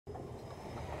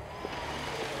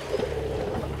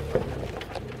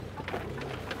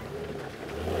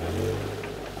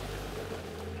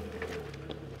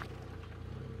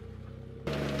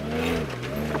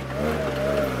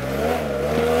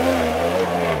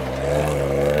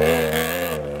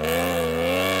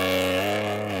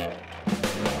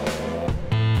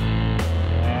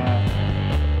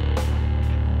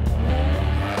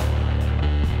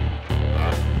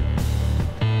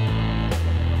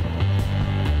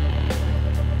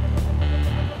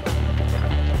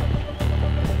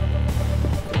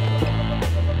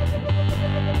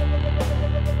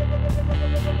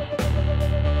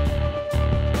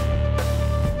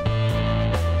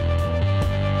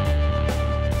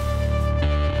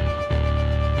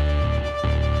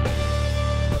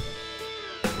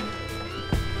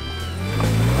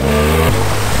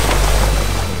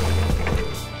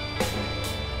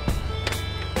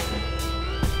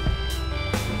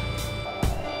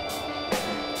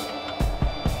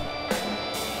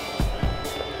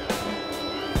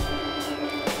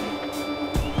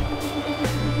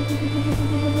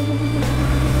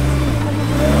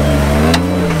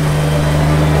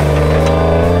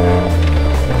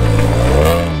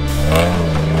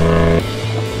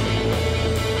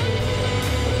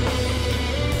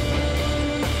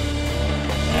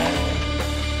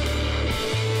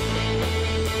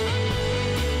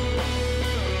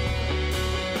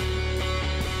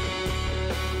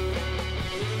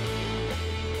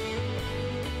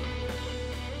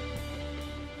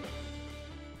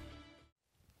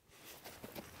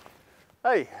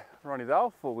Hey, Ronny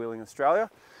Dahl, Four Wheeling Australia.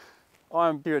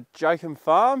 I'm here at Jacob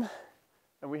Farm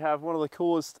and we have one of the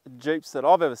coolest Jeeps that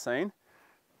I've ever seen.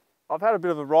 I've had a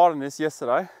bit of a ride on this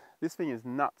yesterday. This thing is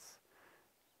nuts.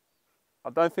 I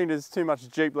don't think there's too much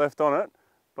Jeep left on it,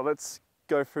 but let's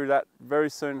go through that very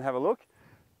soon and have a look.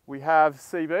 We have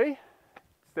CB.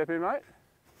 Step in, mate.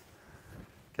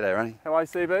 G'day, Ronny. How are you,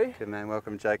 CB? Good man,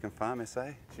 welcome to Jacob Farm,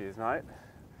 SA. Cheers, mate.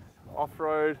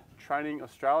 Off-road Training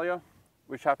Australia,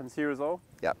 which happens here as well.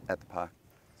 Yep, at the park.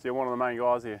 So you're one of the main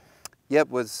guys here. Yep,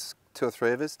 was 2 or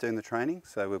 3 of us doing the training.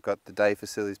 So we've got the day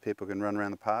facilities, people can run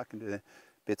around the park and do their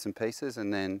bits and pieces,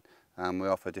 and then we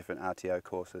offer different RTO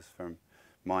courses from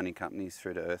mining companies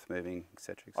through to earth moving,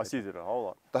 etc. I see you did a whole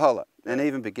lot. The whole lot. Yeah. And Yeah.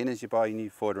 even beginners, you buy your new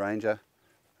Ford Ranger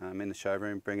in the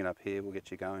showroom, bring it up here, we'll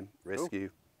get you going, rescue,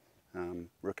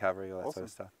 recovery, all that sort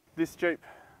of stuff. This Jeep,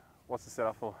 what's the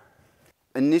setup for?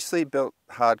 Initially built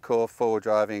hardcore four-wheel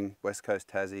driving West Coast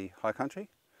Tassie high country,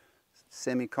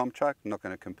 semi-comp truck, not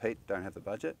going to compete, don't have the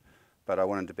budget, but I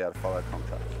wanted to be able to follow comp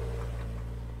trucks.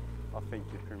 I think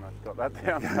you pretty much got that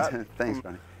down pat. Thanks,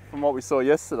 Ronny. From what we saw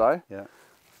yesterday. Yeah.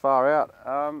 Far out.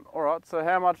 All right, so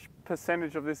how much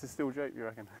percentage of this is still Jeep, you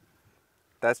reckon?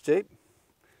 That's Jeep,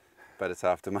 but it's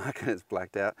aftermarket, it's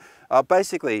blacked out.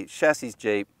 Basically, chassis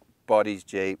Jeep, body's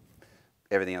Jeep,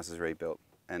 everything else is rebuilt.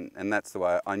 And that's the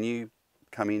way I knew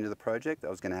coming into the project I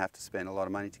was going to have to spend a lot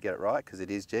of money to get it right, because it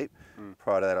is Jeep.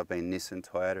 Prior to that I've been Nissan,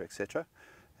 Toyota, etc.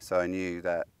 So I knew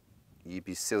that you'd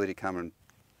be silly to come and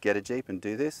get a Jeep and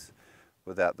do this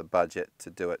without the budget to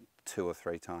do it 2 or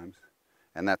 3 times.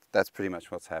 And that's pretty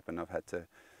much what's happened. I've had to,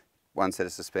 one set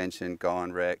of suspension,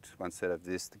 gone wrecked, one set of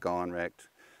this, gone wrecked,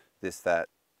 this, that.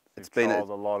 It's been a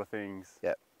lot of things.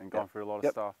 Yep. And gone through a lot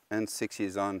of stuff. And 6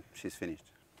 years on, she's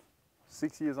finished.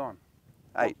 6 years on?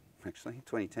 8, actually,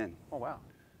 2010. Oh wow.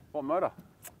 What motor?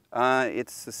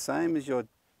 It's the same as your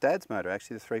dad's motor,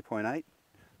 actually, the 3.8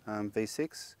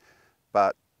 V6,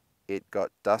 but it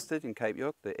got dusted in Cape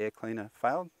York. The air cleaner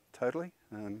failed totally.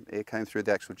 Air came through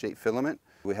the actual Jeep filament.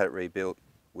 We had it rebuilt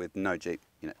with no Jeep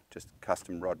in it, just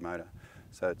custom rod motor.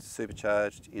 So it's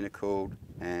supercharged, intercooled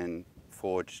and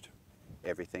forged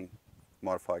everything.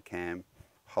 Modified cam,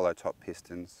 hollow top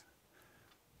pistons.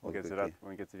 We'll get to that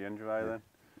when we get to the engine bay then. Yeah.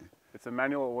 It's a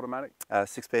manual or automatic?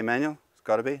 6-speed manual, it's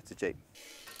got to be, it's a Jeep.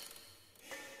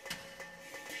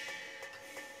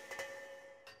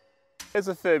 There's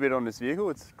a fair bit on this vehicle.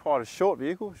 It's quite a short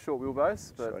vehicle, short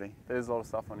wheelbase, but Shorty. There's a lot of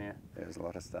stuff on here. There's a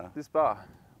lot of stuff. This bar,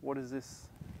 what is this?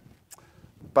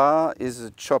 Bar is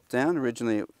a chop down.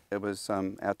 Originally it was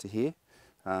out to here.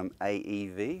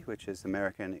 AEV, which is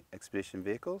American Expedition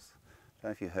Vehicles. I don't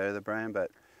know if you've heard of the brand,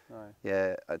 but no.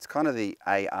 Yeah, it's kind of the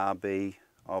ARB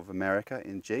of America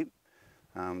in Jeep.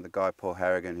 The guy Paul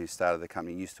Harrigan, who started the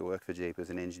company, used to work for Jeep as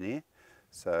an engineer.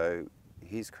 So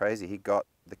he's crazy. He got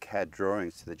the CAD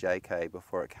drawings to the JK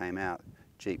before it came out.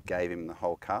 Jeep gave him the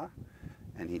whole car,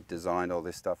 and he designed all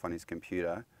this stuff on his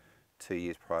computer 2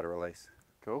 years prior to release.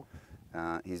 Cool.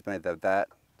 He's made that,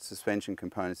 suspension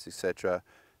components, etc.,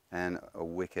 and a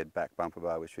wicked back bumper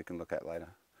bar, which we can look at later.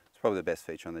 It's probably the best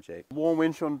feature on the Jeep. Warm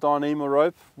winch on Dyneema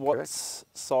rope. What Correct.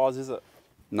 size is it?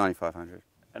 9500.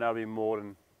 And that'll be more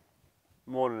than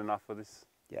enough for this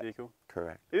vehicle.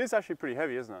 Correct. It is actually pretty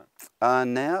heavy, isn't it?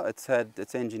 Now it's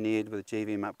engineered with a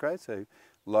GVM upgrade, so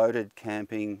loaded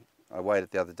camping. I weighed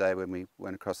it the other day when we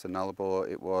went across the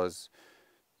Nullarbor. It was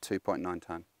 2.9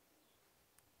 tonne.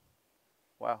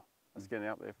 Wow, that's getting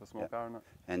up there for a small car, isn't it?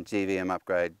 And GVM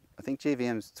upgrade. I think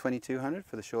GVM's 2200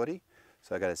 for the shorty,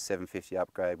 so I got a 750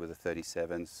 upgrade with a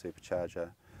 37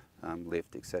 supercharger,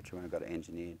 lift, etc. When I got it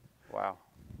engineered. Wow.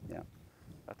 Yeah.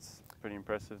 That's pretty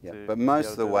impressive. Yeah, but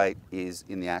most of the weight is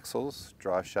in the axles,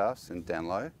 drive shafts, and down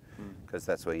low, because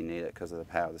that's where you need it because of the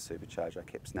power of the supercharger. I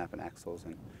kept snapping axles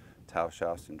and tail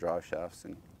shafts and drive shafts,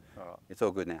 and it's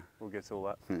all good now. We'll get to all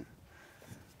that.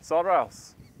 Side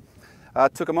rails?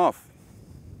 Took them off.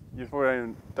 You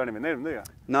probably don't even need them, do you?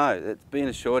 No, it's being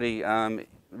a shorty.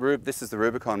 This is the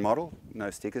Rubicon model, no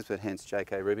stickers, but hence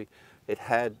JK Ruby. It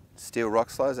had steel rock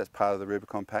slides, that's part of the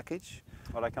Rubicon package.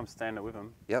 Oh, they come standard with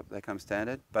them? Yep, they come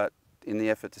standard, but in the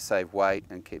effort to save weight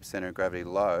and keep centre of gravity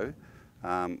low,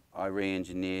 I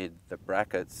re-engineered the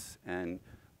brackets and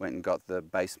went and got the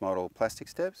base model plastic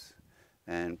steps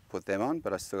and put them on,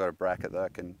 but I still got a bracket that I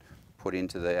can put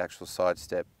into the actual side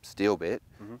step steel bit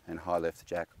and high lift the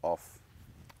jack off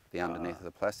the underneath of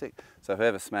the plastic. So if I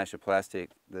ever smash a plastic,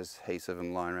 there's heaps of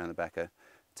them lying around the back of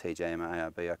TJM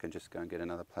or ARB, I can just go and get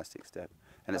another plastic step.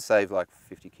 And it saved like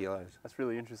 50 kilos. That's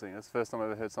really interesting. That's the first time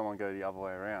I've ever heard someone go the other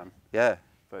way around. Yeah.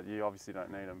 But you obviously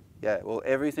don't need them. Yeah, well,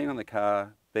 everything on the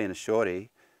car, being a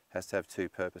shorty, has to have 2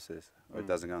 purposes, or it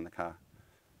doesn't go in the car.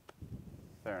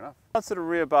 Fair enough. Let's at a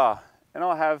rear bar, and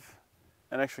I have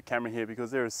an extra camera here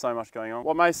because there is so much going on.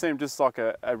 What may seem just like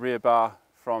a rear bar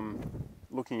from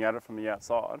looking at it from the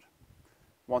outside,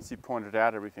 once you pointed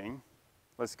out everything,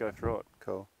 let's go through it.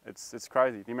 Cool. It's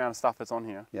crazy, the amount of stuff that's on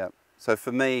here. Yeah. So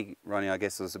for me, Ronnie, I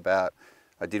guess it was about,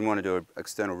 I didn't want to do an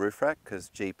external roof rack because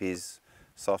Jeep is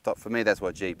soft top. For me, that's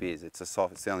what Jeep is. It's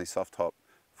the only soft top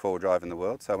four-wheel drive in the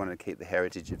world. So I wanted to keep the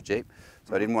heritage of Jeep.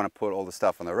 So I didn't want to put all the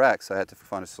stuff on the rack. So I had to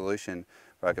find a solution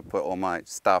where I could put all my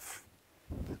stuff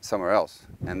somewhere else.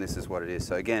 And this is what it is.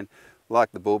 So again,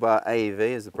 like the bull bar, AEV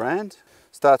is the brand.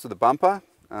 Starts with a bumper,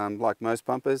 like most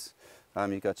bumpers.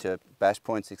 You've got your bash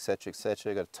points, etc.,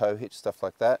 etc. You've got a tow hitch, stuff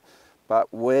like that.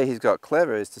 But where he's got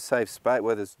clever is to save space,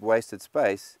 where there's wasted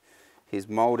space, he's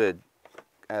molded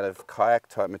out of kayak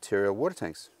type material water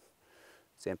tanks.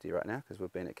 It's empty right now because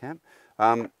we've been at camp.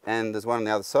 And there's one on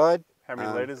the other side. How many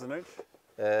litres in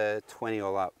each? 20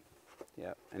 all up.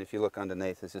 Yeah. And if you look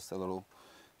underneath, there's just a little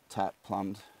tap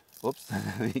plumbed. Whoops,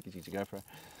 you could go for it.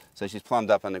 So she's plumbed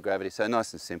up under gravity, so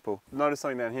nice and simple. Notice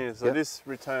something down here. So this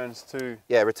returns to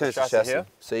returns to chassis. Here.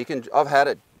 So you can, I've had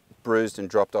it bruised and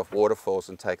dropped off waterfalls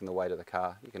and taken the weight of the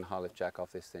car. You can high lift jack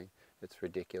off this thing. It's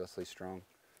ridiculously strong.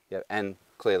 Yeah, and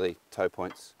clearly tow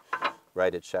points,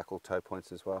 rated shackle tow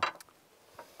points as well.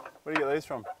 Where do you get these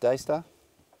from? Daystar.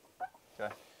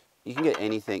 Okay. You can get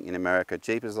anything in America.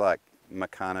 Jeep is like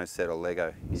Meccano set or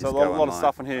Lego. So a lot of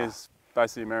stuff in here is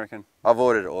basically American. I've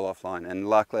ordered it all offline, and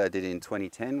luckily I did it in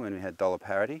 2010 when we had dollar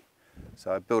parity.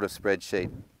 So I built a spreadsheet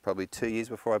probably 2 years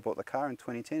before I bought the car in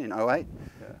 2010, in 08,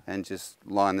 and just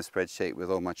lined the spreadsheet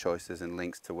with all my choices and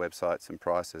links to websites and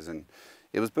prices, and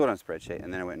it was built on a spreadsheet,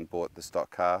 and then I went and bought the stock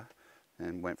car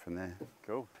and went from there.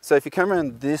 Cool. So if you come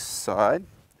around this side,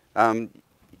 you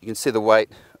can see the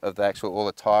weight of the actual, all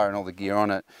the tyre and all the gear on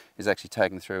it is actually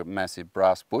taken through a massive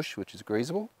brass bush, which is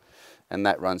greasable. And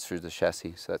that runs through the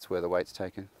chassis, so that's where the weight's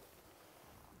taken.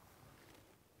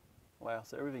 Wow,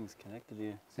 so everything's connected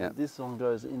here. So this one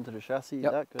goes into the chassis,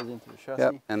 that goes into the chassis.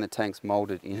 Yep, and the tank's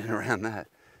moulded in and around that.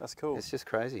 That's cool. It's just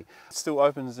crazy. It still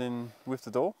opens in with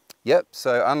the door? Yep,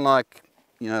 so unlike,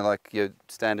 you know, like your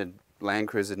standard Land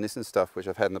Cruiser and Nissan stuff, which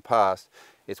I've had in the past,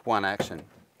 it's one action.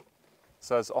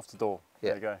 So it's off the door,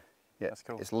 there you go. Yeah, that's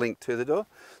cool. It's linked to the door.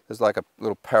 There's like a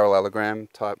little parallelogram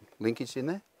type linkage in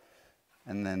there.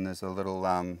 And then there's a little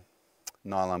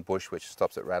nylon bush which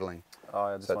stops it rattling. Oh,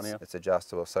 yeah, this one here. It's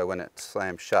adjustable, so when it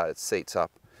slams shut, it seats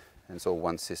up, and it's all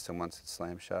one system once it's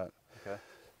slammed shut. Okay.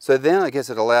 So then I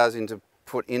guess it allows you to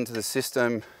put into the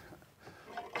system,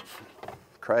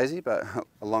 crazy, but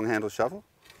a long handle shovel.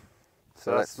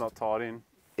 So that's not tied in?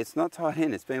 It's not tied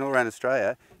in. It's been all around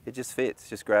Australia. It just fits,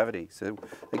 just gravity. So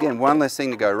again, one less thing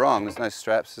to go wrong. There's no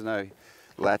straps, there's no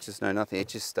latches, no nothing. It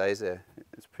just stays there.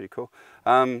 It's pretty cool.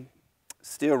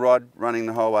 Steel rod running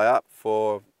the whole way up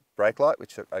for brake light,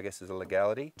 which I guess is a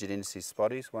legality. Jet indices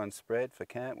spotties, one spread for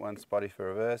camp, one spotty for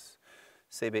reverse.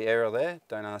 CB aerial there.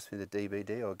 Don't ask me the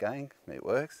DBD or gang. It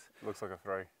works. Looks like a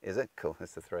 3. Is it? Cool.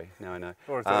 That's the 3. Now I know.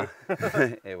 Or a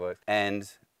 2. It works.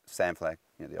 And sand flag.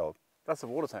 You know, the old. That's a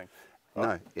water tank. Right?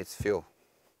 No, it's fuel.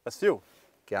 That's fuel.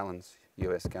 Gallons.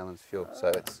 US gallons fuel. So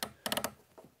it's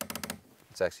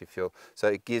actually fuel. So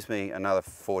it gives me another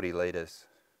 40 litres.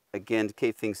 Again, to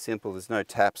keep things simple, there's no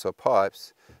taps or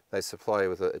pipes. They supply you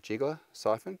with a jiggler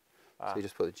siphon. So you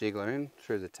just put the jiggler in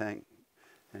through the tank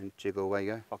and jiggle away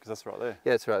you go. Oh, because that's right there.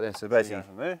 Yeah, it's right there. So basically, you go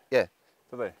from there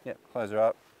to there. Yeah, close her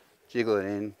up, jiggle it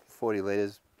in, 40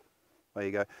 litres, away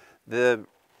you go. The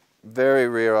very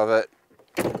rear of it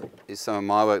is some of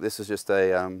my work. This is just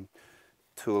a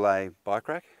Tool bike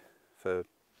rack for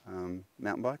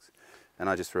mountain bikes, and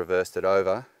I just reversed it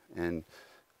over and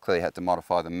clearly had to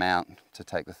modify the mount to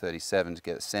take the 37 to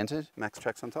get it centered. Max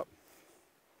tracks on top.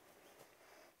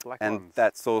 Black and ones.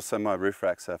 That's also my roof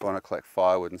rack, so if I want to collect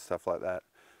firewood and stuff like that,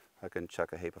 I can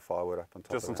chuck a heap of firewood up on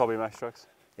top Just of on that. top of your max trucks?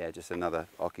 Yeah, just another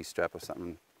Oki strap or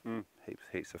something,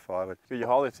 heaps of firewood. Got your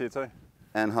high lift here too?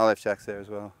 And high lift jacks there as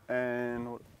well. And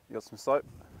you got some soap?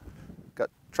 Got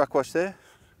truck wash there,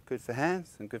 good for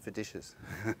hands and good for dishes.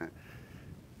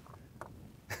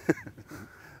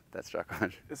 That's truck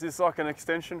wash. Is this like an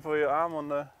extension for your arm on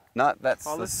the... No, that's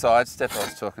the side step I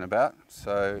was talking about.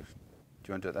 So, do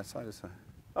you want to do it that side or so?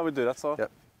 Oh, we do that side.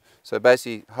 Yep. So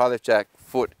basically, high lift jack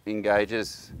foot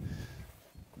engages,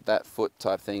 that foot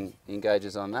type thing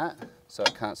engages on that, so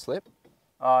it can't slip.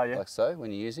 Oh, yeah. Like so,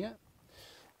 when you're using it.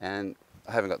 And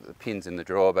I haven't got the pins in the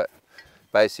drawer, but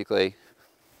basically,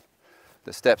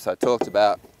 the steps I talked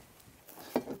about,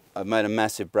 I've made a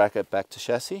massive bracket back to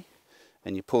chassis,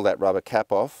 and you pull that rubber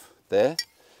cap off there,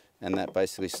 and that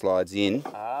basically slides in.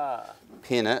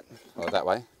 Pin it, or that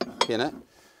way, pin it,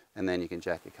 and then you can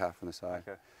jack your car from the side.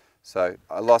 Okay. So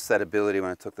I lost that ability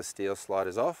when I took the steel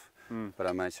sliders off, but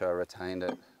I made sure I retained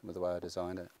it with the way I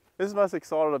designed it. This is the most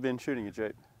excited I've been shooting a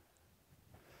Jeep.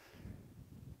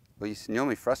 Well, you're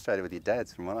normally frustrated with your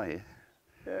dads, from what I hear.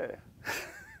 Yeah.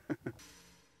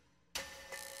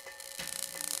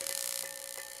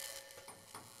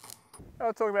 I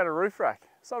was talking about a roof rack.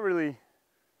 It's not really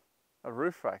a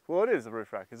roof rack. Well, it is a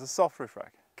roof rack. It's a soft roof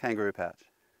rack. Kangaroo pouch.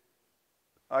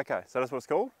 Okay, so that's what it's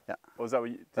called? Yeah. Or is that what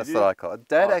you... That's what I call it.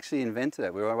 Dad actually invented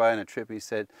it. We were away on a trip. He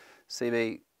said,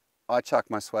 CB, I chuck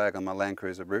my swag on my Land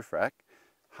Cruiser roof rack,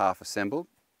 half assembled,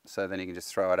 so then you can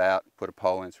just throw it out, put a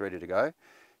pole in, it's ready to go.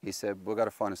 He said, we've got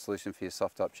to find a solution for your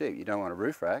soft top Jeep. You don't want a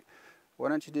roof rack. Why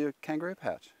don't you do a kangaroo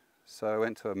pouch? So I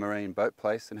went to a marine boat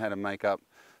place and had to make up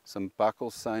some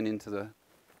buckles sewn into the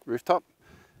rooftop,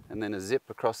 and then a zip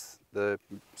across the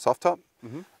soft top,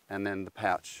 and then the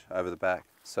pouch over the back.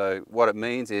 So what it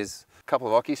means is a couple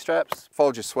of hockey straps,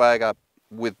 fold your swag up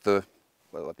with the,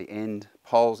 well, at the end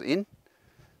poles in.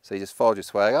 So you just fold your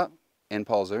swag up, end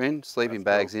poles are in, sleeping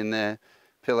bags in there,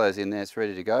 pillows in there, it's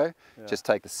ready to go. Yeah. Just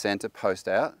take the center post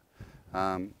out,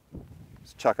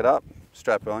 chuck it up,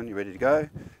 strap it on, you're ready to go.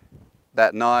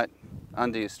 That night,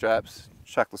 undo your straps,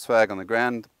 chuck the swag on the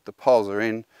ground, the poles are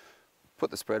in,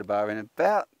 put the spreader bar in.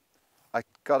 About, I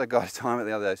got a guy to time it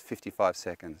the other day, 55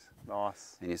 seconds.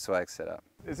 Nice. And your swag's set up.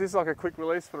 Is this like a quick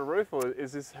release for the roof, or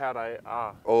is this how they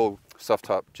are? All soft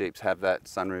top Jeeps have that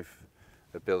sunroof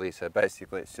ability, so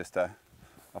basically it's just a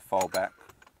fold back.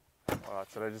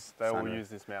 Alright, so they all use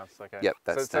this mounts, okay. Yep,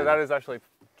 that's so that is actually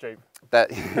Jeep.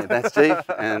 That's Jeep,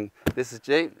 and this is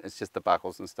Jeep. It's just the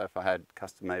buckles and stuff I had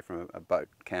custom made from a boat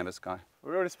canvas guy.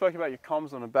 We already spoke about your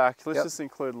comms on the back. Let's just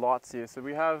include lights here. So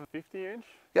we have 50-inch.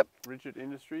 Yep. Rigid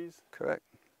Industries. Correct.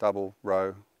 Double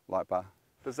row light bar.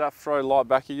 Does that throw light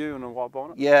back at you in a white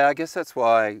bonnet? Yeah, I guess that's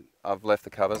why I've left the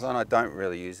covers on. I don't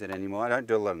really use it anymore. I don't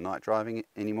do a lot of night driving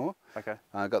anymore. Okay.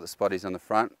 I've got the spotties on the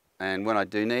front, and when I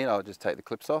do need, I'll just take the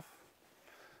clips off.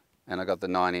 And I got the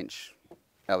 9-inch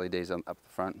LEDs up the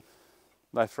front.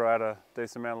 They throw out a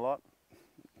decent amount of light?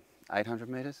 800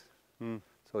 metres. That's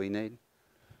all you need.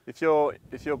 If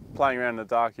you're playing around in the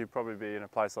dark, you'd probably be in a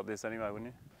place like this anyway, wouldn't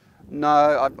you?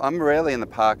 No, I'm rarely in the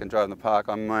park and driving the park.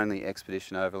 I'm only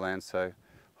expedition overland, so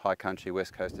high country,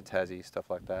 west coast of Tassie, stuff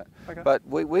like that. Okay. But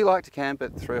we like to camp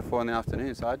at 3 or 4 in the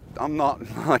afternoon, so I'm not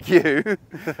like you.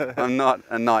 I'm not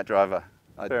a night driver.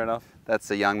 Fair enough. That's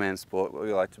a young man's sport.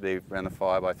 We like to be around the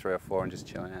fire by 3 or 4 and just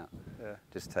chilling out. Yeah.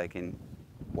 Just taking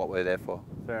what we're there for.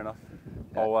 Fair enough.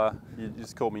 Yeah. You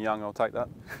just called me young, I'll take that.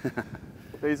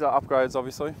 These are upgrades,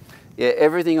 obviously. Yeah,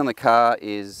 everything on the car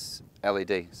is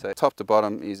LED. So top to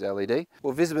bottom is LED.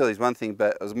 Well, visibility is one thing,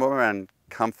 but it was more around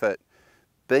comfort.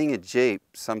 Being a Jeep,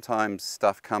 sometimes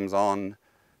stuff comes on,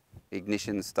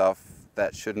 ignition stuff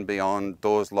that shouldn't be on,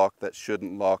 doors lock that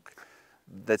shouldn't lock.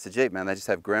 That's a Jeep, man. They just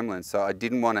have gremlins. So I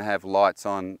didn't want to have lights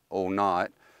on all night,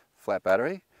 flat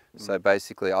battery. So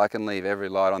basically I can leave every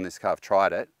light on this car. I've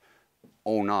tried it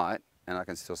all night and I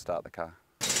can still start the car.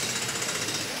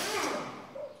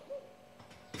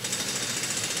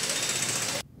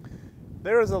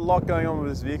 There is a lot going on with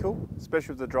this vehicle,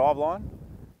 especially with the driveline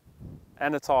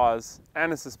and the tyres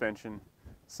and the suspension.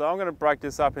 So I'm going to break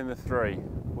this up into 3.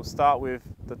 We'll start with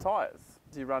the tyres.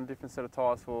 You run a different set of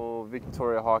tyres for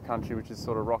Victoria High Country, which is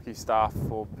sort of rocky stuff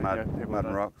for mud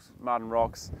and rocks. Mud and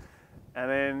rocks. And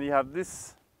then you have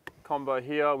this combo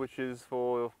here, which is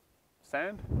for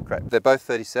sand. Correct. They're both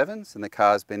 37s, and the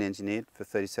car's been engineered for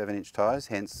 37-inch tyres,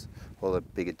 hence all the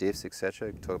bigger diffs, etc.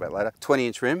 We can talk about later.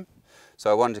 20-inch rim. So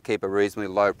I wanted to keep a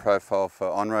reasonably low profile for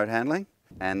on-road handling,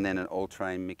 and then an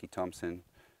all-terrain Mickey Thompson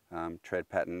tread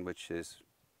pattern, which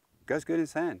goes good in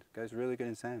sand, goes really good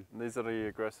in sand. And these are the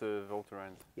aggressive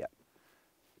all-terrains? Yeah.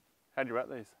 How do you rate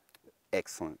these?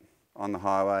 Excellent. On the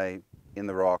highway, in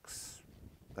the rocks,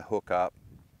 the hook up,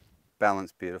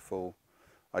 balance beautiful.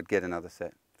 I'd get another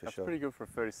set for That's sure. That's pretty good for a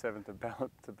 37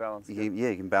 to balance. Yeah,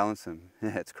 you can balance them.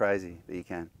 Yeah, it's crazy, but you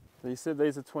can. So you said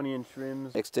these are 20-inch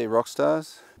rims. XD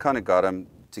Rockstars. Kind of got them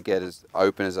to get as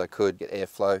open as I could, get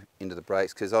airflow into the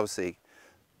brakes, because obviously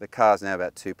the car's now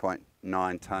about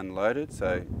 2.9 tonne loaded,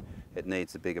 so it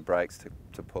needs the bigger brakes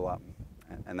to pull up.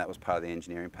 And that was part of the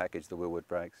engineering package, the Willwood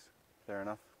brakes. Fair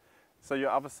enough. So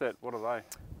your other set, what are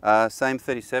they? Same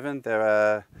 37. They're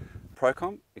a Pro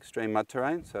Comp, extreme mud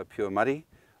terrain, so pure muddy,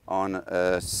 on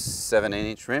a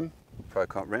 17-inch rim, Pro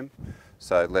Comp rim.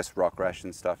 So less rock rash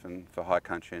and stuff, and for high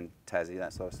country and Tassie,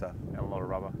 that sort of stuff. And a lot of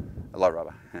rubber. A lot of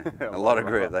rubber. a lot of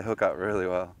grip. They hook up really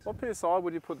well. What PSI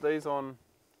would you put these on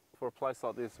for a place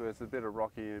like this where it's a bit of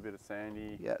rocky, a bit of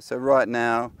sandy? Yeah, so right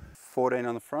now, 14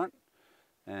 on the front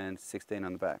and 16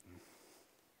 on the back.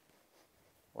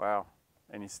 Wow.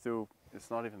 And it's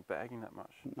not even bagging that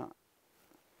much. No.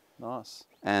 Nice.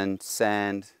 And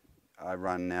sand, I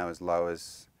run now as low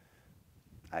as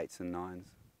 8s and 9s.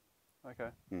 Okay.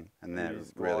 And then you it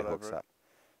just really glide hooks over it. up.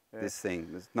 Yeah. This thing,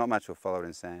 there's not much will follow it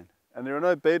in sand. And there are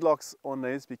no bead locks on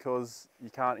these because you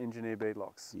can't engineer bead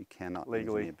locks You cannot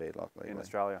legally engineer bead lock legally. in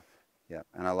Australia. Yeah,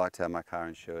 and I like to have my car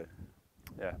insured.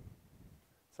 Yeah.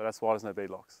 So that's why there's no bead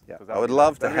locks. Yeah, 'Cause I would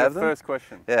love to have them. First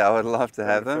question. Yeah, I would love to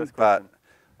have That'd be the them, first but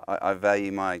question. I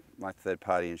value my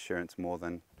third-party insurance more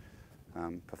than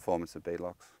performance of bead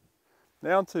locks.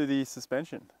 Now onto the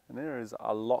suspension, and there is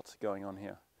a lot going on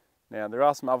here. Now there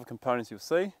are some other components you'll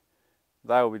see.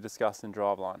 They will be discussed in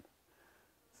Driveline.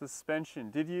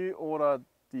 Suspension. Did you order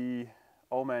the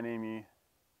Old Man Emu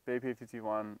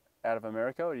BP51 out of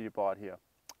America, or did you buy it here?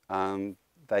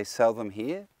 They sell them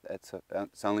here.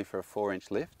 It's only for a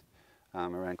 4-inch lift,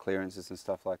 around clearances and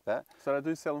stuff like that. So they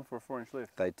do sell them for a 4-inch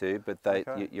lift? They do, but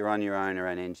Okay. you're on your own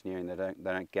around engineering. They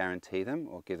don't guarantee them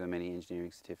or give them any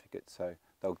engineering certificates. So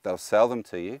they'll sell them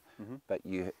to you, but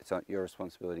it's not your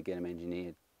responsibility to get them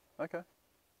engineered. Okay,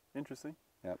 interesting.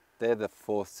 Yep. They're the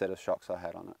 4th set of shocks I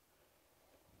had on it.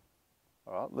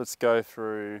 All right, let's go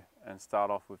through and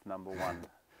start off with number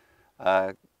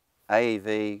 1.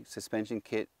 AEV suspension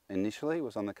kit initially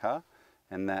was on the car,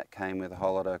 and that came with a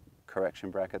whole lot of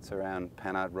correction brackets around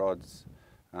panhard rods,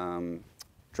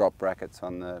 drop brackets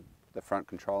on the front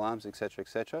control arms, etc.,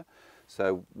 etc.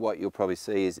 So what you'll probably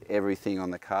see is everything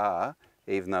on the car,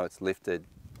 even though it's lifted,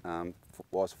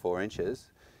 was 4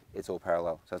 inches, it's all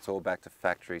parallel. So it's all back to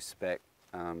factory spec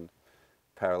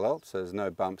parallel. So there's no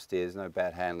bump steers, no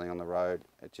bad handling on the road.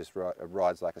 It just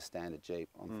rides like a standard Jeep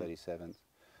on 37s.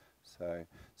 So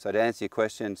to answer your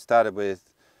question, started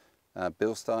with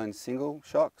Bilstein single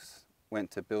shocks,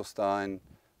 went to Bilstein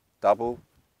double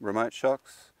remote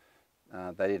shocks.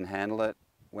 They didn't handle it.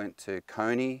 Went to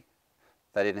Coney,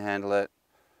 they didn't handle it.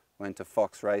 Went to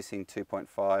Fox Racing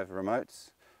 2.5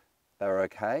 remotes. They were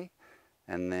okay.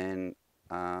 And then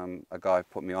a guy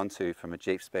put me onto from a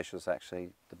Jeep Specialist, actually,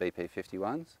 the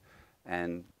BP51s.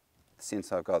 And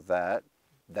since I've got that,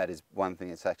 that is one thing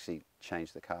that's actually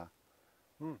changed the car.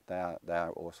 They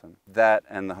are awesome. That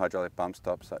and the hydraulic bump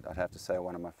stops, I'd have to say, are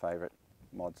one of my favourite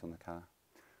mods on the car.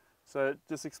 So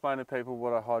just explain to people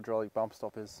what a hydraulic bump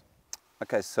stop is.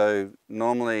 Okay, so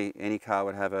normally any car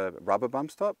would have a rubber bump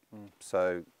stop.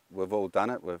 So we've all done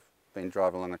it. We've been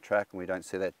driving along a track and we don't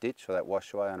see that ditch or that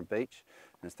washaway on a beach.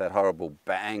 And it's that horrible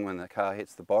bang when the car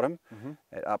hits the bottom.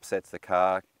 It upsets the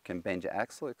car, can bend your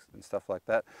axle and stuff like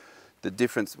that. The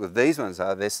difference with these ones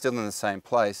are they're still in the same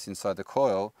place inside the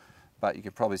coil, but you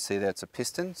can probably see that it's a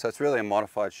piston. So it's really a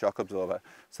modified shock absorber.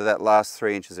 So that last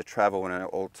 3 inches of travel, when it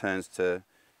all turns to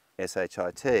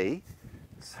SHIT,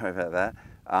 sorry about that,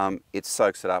 it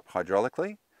soaks it up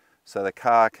hydraulically. So the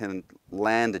car can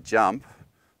land a jump,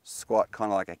 squat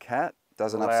kind of like a cat,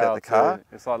 doesn't upset the car.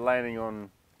 It's like landing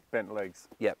on bent legs.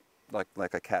 Yep,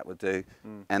 like a cat would do.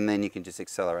 And then you can just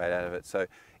accelerate out of it. So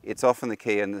it's often the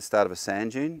key in the start of a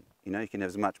sand dune. You know, you can have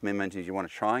as much momentum as you want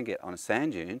to try and get on a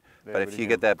sand dune, but if you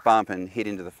get that bump and hit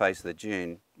into the face of the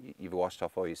dune, you've washed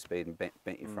off all your speed and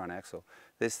bent your front axle.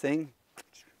 This thing,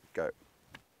 go.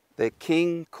 They're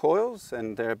King coils,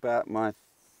 and they're about my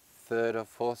 3rd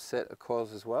or 4th set of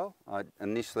coils as well. I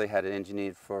initially had it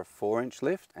engineered for a 4-inch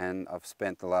lift, and I've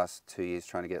spent the last 2 years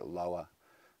trying to get it lower.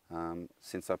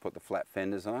 Since I put the flat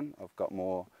fenders on, I've got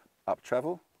more up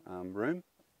travel room,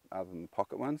 other than the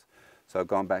pocket ones. So I've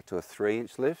gone back to a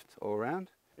 3-inch lift all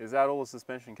around. Is that all the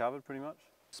suspension covered pretty much?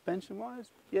 Suspension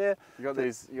wise, yeah. You got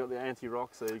the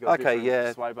anti-rock, so you got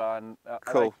sway bar and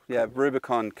cool. Yeah,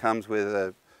 Rubicon comes with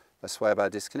a sway bar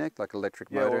disconnect, like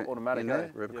electric motor automatic in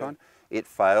there. Rubicon. Yeah. It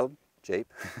failed, Jeep.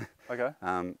 Okay.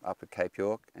 Up at Cape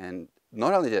York, and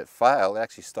not only did it fail, it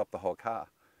actually stopped the whole car.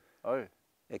 Oh.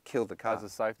 It killed the car. As a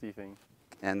safety thing.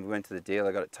 And we went to the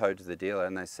dealer, got it towed to the dealer,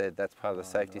 and they said that's part of the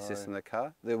safety system of the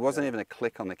car. There wasn't even a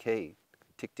click on the key.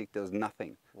 Tick, tick, there was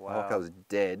nothing. Wow. The whole car was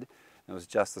dead. It was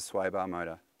just the sway bar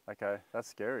motor. Okay, that's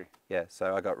scary. Yeah,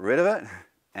 so I got rid of it,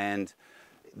 and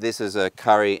this is a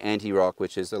Curry anti-rock,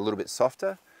 which is a little bit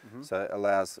softer, so it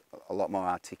allows a lot more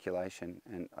articulation.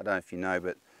 And I don't know if you know,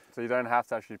 but... So you don't have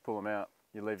to actually pull them out,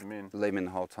 you leave them in? Leave them in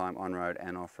the whole time, on-road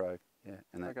and off-road, yeah,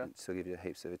 and that still give you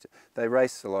heaps of it. They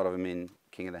race a lot of them in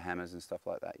King of the Hammers and stuff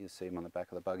like that. You see them on the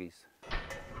back of the buggies.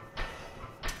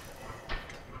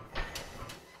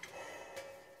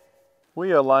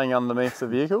 We are laying underneath the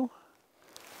vehicle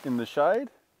in the shade,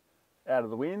 out of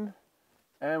the wind,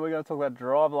 and we're going to talk about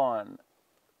Driveline.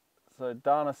 So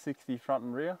Dana 60 front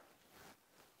and rear.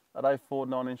 Are they Ford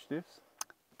 9-inch diffs?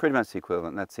 Pretty much the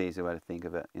equivalent. That's the easy way to think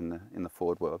of it in the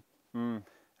Ford world.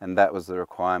 and that was the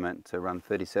requirement to run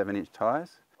 37-inch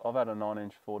tyres. I've had a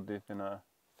 9-inch Ford diff in a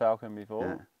Falcon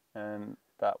before, and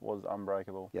that was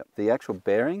unbreakable. Yep. The actual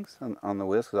bearings on the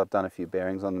wheels, because I've done a few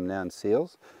bearings on them now and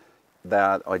seals, they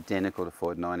are identical to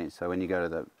Ford 9-inch. So when you go to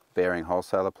the bearing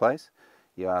wholesaler place,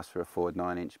 you ask for a Ford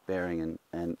 9-inch bearing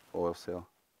and oil seal.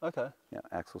 Okay. Yeah,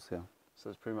 axle seal. So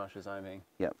it's pretty much the same thing.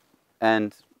 Yep.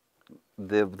 And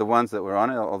the ones that were on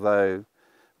it, although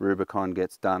Rubicon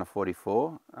gets Dana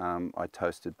 44, I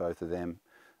toasted both of them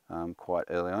quite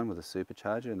early on with a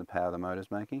supercharger and the power the motor's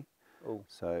making. Ooh.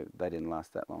 So they didn't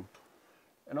last that long.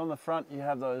 And on the front you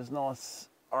have those nice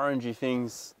orangey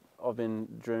things. I've been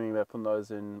dreaming about putting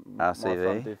those in RCV. my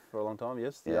front diff for a long time.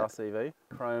 Yes, the Yeah. RCV.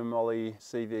 Chrome Molly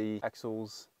CV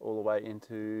axles all the way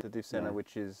into the diff centre, Yeah.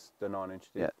 which is the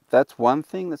 9-inch diff. Yeah, that's one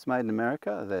thing that's made in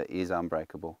America that is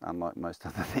unbreakable, unlike most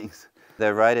other things.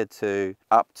 They're rated to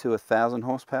up to 1,000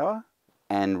 horsepower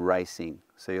and racing.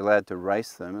 So you're allowed to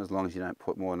race them as long as you don't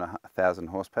put more than 1,000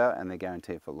 horsepower, and they're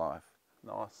guaranteed for life.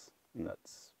 Nice.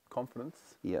 That's confidence.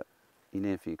 Yep. You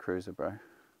need it for your cruiser, bro.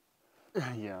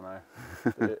 Yeah, I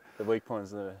know. The weak point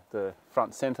is the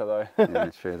front centre though. Yeah,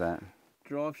 true that.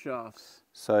 Drive shafts.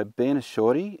 So being a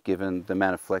shorty, given the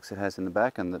amount of flex it has in the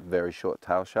back and the very short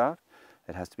tail shaft,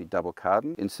 it has to be double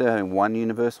carbon. Instead of having one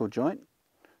universal joint,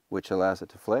 which allows it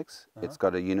to flex, it's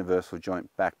got a universal joint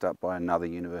backed up by another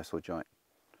universal joint.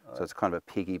 So it's kind of a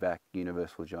piggyback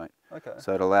universal joint. Okay.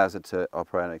 So it allows it to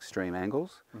operate at extreme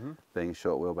angles, being a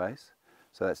short wheelbase.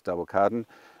 So that's double carbon.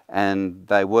 And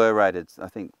they were rated, I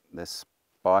think the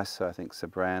Spice, I think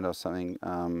Sabrand or something,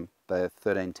 they're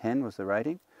 1310 was the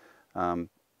rating.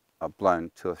 I've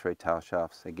blown 2 or 3 tail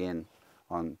shafts again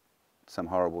on some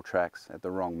horrible tracks at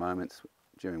the wrong moments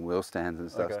during wheel stands and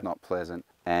stuff. Okay. It's not pleasant.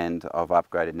 And I've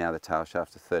upgraded now the tail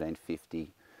shafts to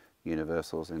 1350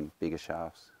 universals and bigger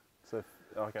shafts. So,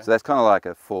 okay. So that's kind of like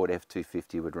a Ford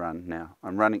F250 would run now.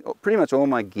 I'm running, pretty much all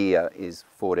my gear is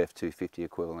Ford F250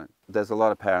 equivalent. There's a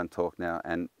lot of power and torque now,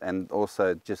 and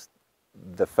also just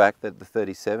the fact that the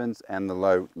 37s and the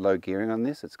low gearing on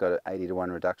this, it's got an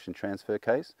 80-to-1 reduction transfer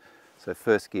case. So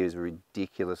first gear is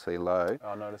ridiculously low.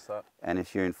 I noticed that. And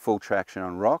if you're in full traction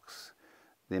on rocks,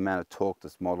 the amount of torque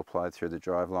that's multiplied through the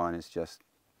driveline is just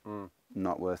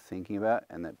not worth thinking about,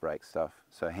 and that breaks stuff.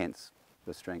 So hence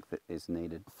the strength that is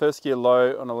needed. First gear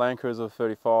low on a Land Cruiser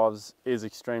 35s is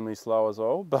extremely slow as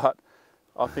well, but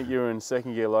I think you were in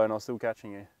second gear low and I was still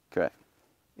catching you. Correct.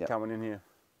 Yep. Coming in here.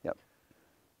 Yep.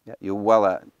 Yeah, you're well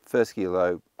at first gear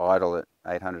low, idle at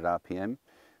 800 RPM,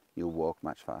 you'll walk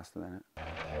much faster than it.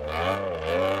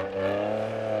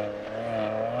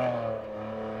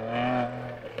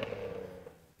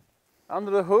 Under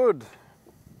the hood.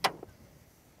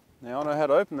 Now I know how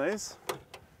to open these.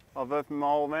 I've opened my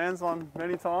old man's one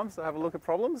many times to have a look at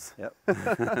problems. Yep.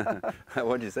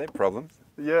 What did you say? Problems?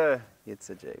 Yeah. It's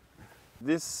a Jeep.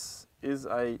 This is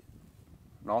a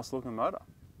nice looking motor.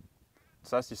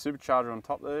 So that's your supercharger on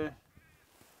top there.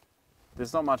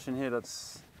 There's not much in here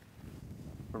that's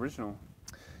original.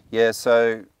 Yeah,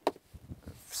 so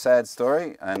sad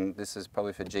story, and this is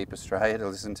probably for Jeep Australia to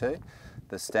listen to.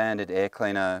 The standard air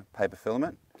cleaner paper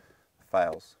filament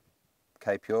fails.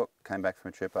 Cape York, came back from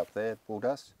a trip up there, bull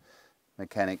dust.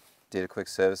 Mechanic did a quick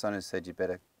service on it and said you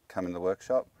better come in the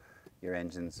workshop. Your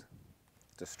engine's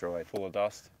destroyed. Full of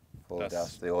dust. Full of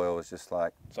dust. The oil was just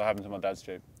like So it happened to my dad's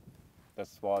Jeep.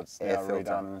 That's why it's air now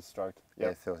filter. redone and stroked.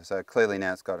 Air filter. So clearly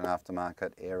now it's got an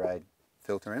aftermarket air raid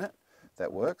filter in it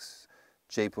that works.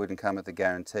 Jeep wouldn't come at the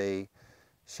guarantee.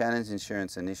 Shannon's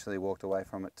insurance initially walked away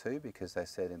from it too because they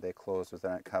said in their clause was they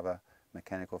don't cover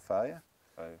mechanical failure.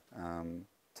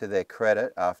 To their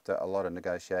credit, after a lot of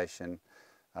negotiation,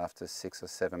 after 6 or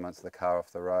 7 months of the car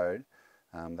off the road,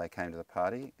 they came to the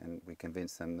party and we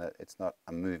convinced them that it's not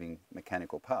a moving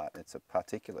mechanical part, it's a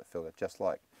particulate filter, just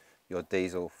like your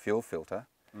diesel fuel filter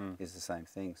is the same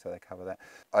thing, so they cover that.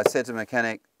 I said to the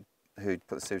mechanic who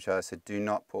put the supercharger, I said, do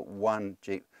not put one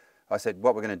Jeep. I said,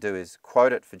 what we're going to do is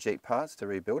quote it for Jeep parts to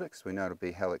rebuild it, because we know it'll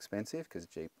be hell expensive, because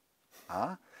Jeep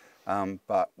are.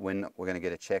 But we're going to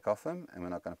get a check off them, and we're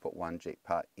not going to put one Jeep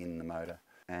part in the motor.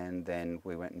 And then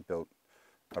we went and built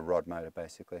a rod motor,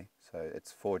 basically. So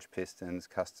it's forged pistons,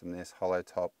 custom this, hollow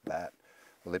top, that,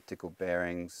 elliptical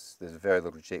bearings. There's very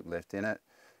little Jeep left in it.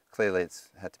 Clearly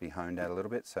it's had to be honed out a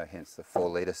little bit, so hence the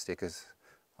 4-litre stickers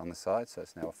on the side. So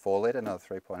it's now a 4-litre, another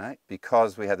 3.8.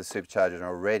 Because we had the supercharger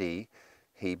already,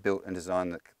 he built and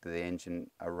designed the engine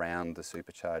around the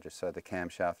supercharger, so the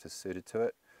camshaft is suited to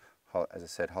it. As I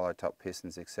said, hollow top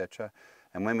pistons, etc.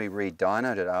 And when we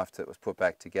re-dynoed it after it was put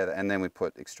back together, and then we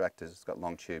put extractors, it's got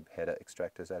long tube header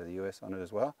extractors out of the US on it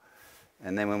as well.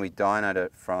 And then when we dynoed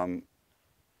it from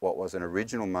what was an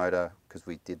original motor, because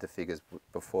we did the figures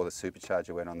before the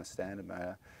supercharger went on the standard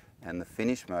motor, and the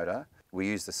finished motor, we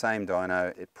used the same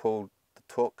dyno. It pulled the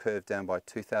torque curve down by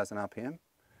 2,000 RPM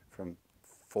from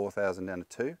 4,000 down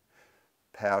to 2.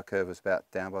 Power curve was about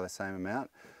down by the same amount,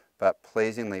 but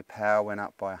pleasingly power went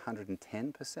up by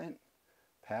 110%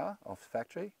 power off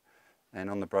factory, and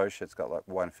on the brochure it's got like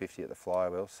 150 at the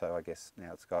flywheel, so I guess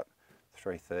now it's got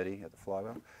 330 at the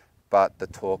flywheel, but the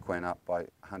torque went up by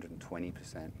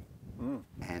 120%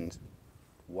 and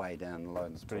way down the low.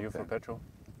 It's pretty good for petrol.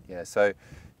 Yeah, so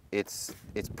it's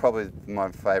probably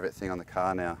my favourite thing on the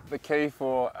car now. The key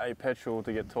for a petrol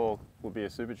to get torque would be a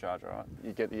supercharger, right?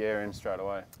 You get the air in straight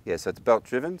away. Yeah, so it's belt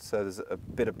driven, so there's a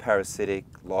bit of parasitic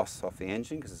loss off the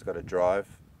engine because it's got to drive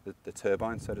the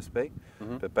turbine, so to speak.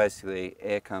 But basically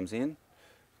air comes in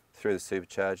through the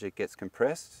supercharger, gets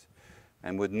compressed,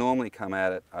 and would normally come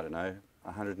out at, I don't know,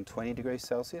 120 degrees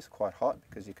Celsius, quite hot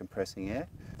because you're compressing air.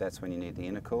 That's when you need the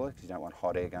intercooler because you don't want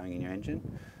hot air going in your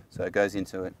engine. So it goes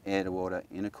into an air-to-water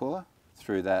intercooler,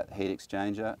 through that heat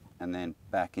exchanger, and then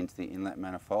back into the inlet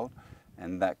manifold,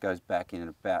 and that goes back in at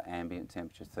about ambient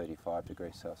temperature, 35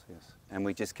 degrees Celsius. And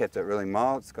we just kept it really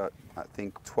mild. It's got, I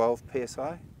think, 12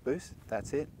 PSI boost,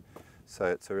 that's it. So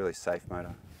it's a really safe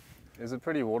motor. Is it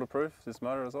pretty waterproof, this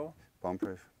motor as well?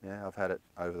 Bomb-proof, yeah. I've had it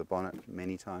over the bonnet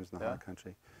many times in the high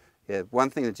country. Yeah, one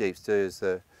thing the Jeeps do is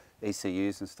the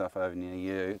ECUs and stuff over near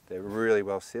you, they're really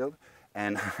well sealed.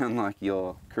 And unlike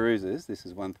your Cruisers, this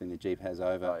is one thing the Jeep has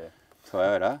over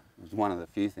Toyota. It's one of the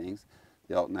few things.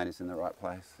 The alternator's in the right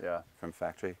place from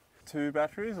factory. 2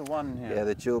 batteries or one here? Yeah,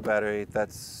 the dual battery,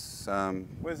 that's...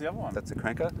 where's the other one? That's a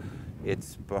cranker.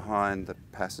 It's behind the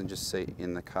passenger seat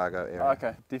in the cargo area. Oh,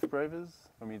 okay. Diff breathers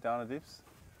from your Dana diffs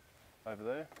over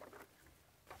there.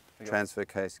 Transfer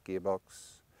case, gearbox,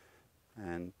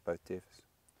 and both diffs.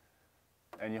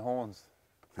 And your horns?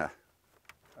 Nah.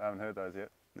 I haven't heard those yet.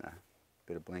 Nah,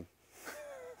 bit of bling.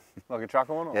 Like a truck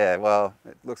horn? Or? Yeah, well,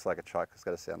 it looks like a truck. It's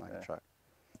got to sound like a truck.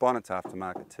 Bonnet's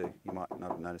aftermarket too. You might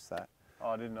not have noticed that. Oh,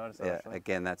 I didn't notice that actually.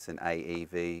 Again, that's an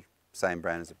AEV, same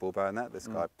brand as a bull bar and that. This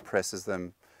guy presses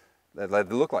them. They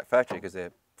look like factory because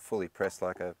they're fully pressed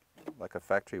like a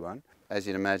factory one. As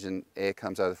you'd imagine, air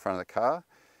comes over the front of the car,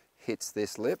 hits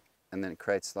this lip, and then it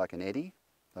creates like an eddy,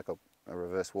 like a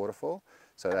reverse waterfall.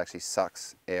 So it actually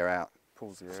sucks air out.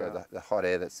 Pulls the air so out. The hot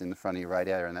air that's in the front of your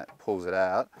radiator, and that pulls it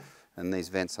out, and these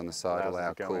vents on the side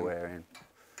allow cool air in.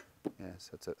 Yeah,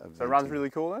 so it's so it runs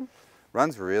really cool then?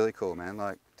 Runs really cool, man.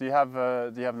 Like, do you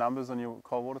have numbers on your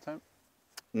cold water temp?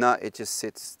 No, it just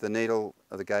sits, the needle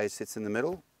of the gauge sits in the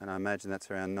middle, and I imagine that's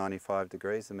around 95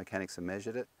 degrees. The mechanics have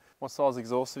measured it. What size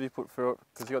exhaust have you put through it?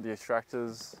 Because you've got the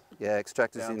extractors. Yeah,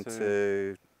 extractors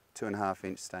into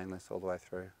 2.5-inch stainless all the way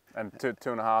through. And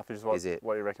 2.5 is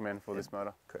what you recommend for this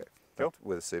motor? Correct. Cool.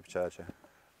 With a supercharger.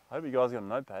 I hope you guys got a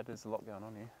notepad. There's a lot going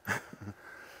on here.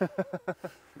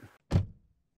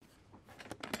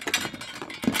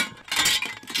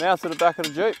 Now to the back of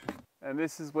the Jeep. And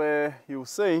this is where you'll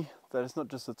see that it's not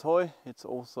just a toy, it's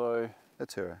also a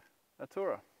tourer. A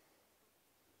tourer.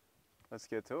 Let's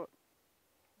get to it.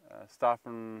 Start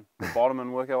from the bottom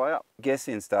and work our way up. I guess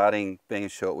in starting, being a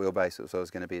short wheelbase, it was always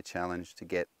going to be a challenge to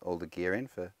get all the gear in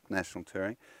for national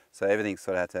touring. So everything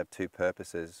sort of had to have 2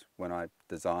 purposes when I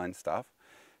design stuff.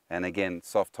 And again,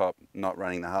 soft top, not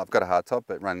running the hard, I've got a hard top,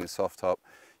 but running the soft top,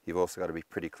 you've also got to be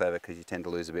pretty clever because you tend to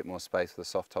lose a bit more space with the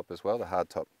soft top as well. The hard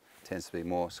top tends to be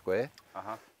more square.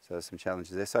 So there's some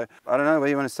challenges there. So I don't know, where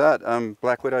you want to start?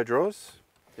 Black Widow drawers.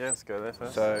 Yeah, let's go there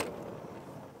first. So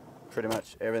pretty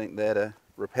much everything there to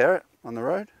repair it on the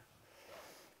road.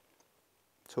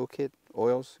 Toolkit,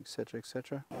 oils, etc,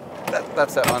 etc.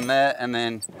 That's that one there, and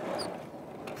then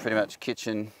pretty much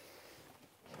kitchen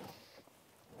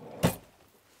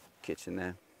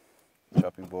there.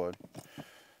 Chopping board.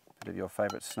 Bit of your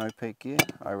favourite Snow Peak gear.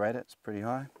 I rate it, it's pretty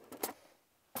high.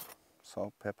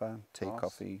 Salt, pepper, tea,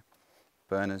 coffee,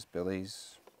 burners,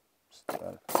 billies.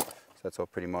 So that's all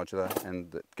pretty modular,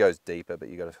 and it goes deeper, but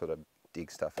you got to sort of dig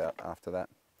stuff out after that.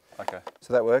 Okay.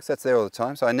 So that works. That's there all the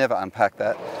time. So I never unpack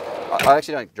that. I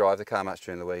actually don't drive the car much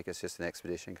during the week. It's just an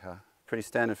expedition car. Pretty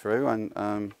standard for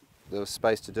everyone. There was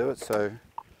space to do it, so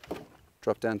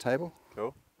drop down table.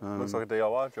 Cool. Looks like a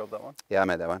DIY job, that one. Yeah, I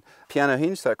made that one. Piano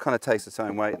hinge, so it kind of takes its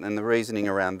own weight, and the reasoning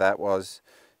around that was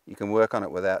you can work on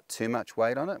it without too much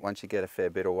weight on it. Once you get a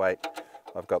fair bit of weight,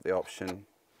 I've got the option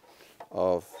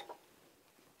of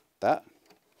that.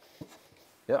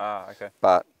 Yep. Okay.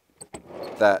 But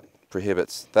that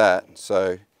prohibits that,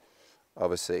 so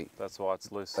obviously that's why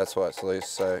it's loose. That's why it's loose,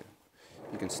 so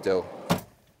you can still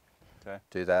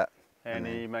do that.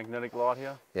 Handy magnetic light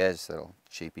here? Yeah, just a little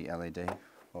cheapy LED,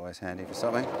 always handy for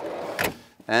something.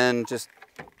 And just,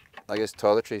 I guess,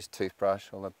 toiletries, toothbrush,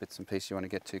 all the bits and pieces you want to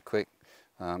get to quick.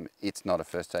 It's not a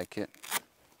first aid kit.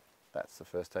 That's the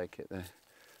first aid kit there.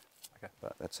 Okay.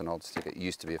 But that's an old stick. It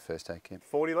used to be a first aid kit.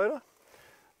 40 litre?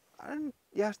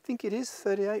 Yeah, I think it is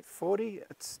 38, 40.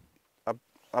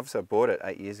 Obviously I bought it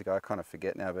 8 years ago. I kind of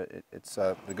forget now, but it's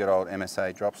the good old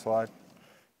MSA drop slide.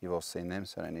 You've all seen them,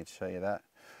 so I don't need to show you that.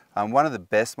 One of the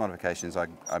best modifications I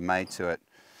made to it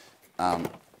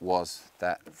was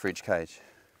that fridge cage.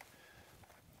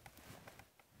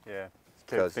 Yeah,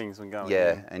 keep things when going.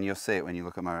 Yeah, and you'll see it when you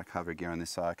look at my recovery gear on this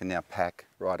side. I can now pack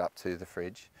right up to the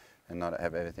fridge and not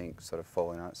have everything sort of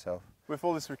falling on itself. With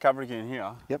all this recovery gear in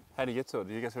here, yep. How do you get to it?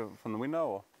 Do you get to it from the window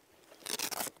or?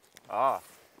 Ah.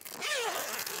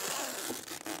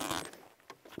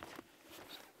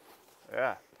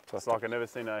 Yeah, it's like I've never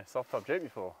seen a soft top Jeep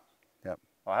before. Yep.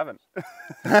 I haven't.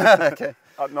 Okay.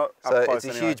 Not up so close it's a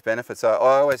anyway. huge benefit. So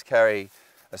I always carry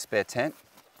a spare tent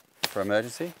for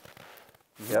emergency.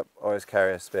 Mm-hmm. Yep, I always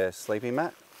carry a spare sleeping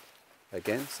mat.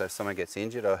 Again, so if someone gets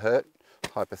injured or hurt,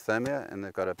 hypothermia, and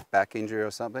they've got a back injury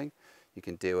or something, you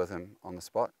can deal with them on the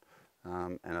spot.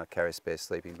 And I carry a spare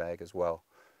sleeping bag as well.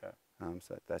 Okay.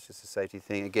 So that's just a safety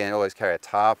thing. Again, always carry a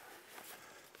tarp,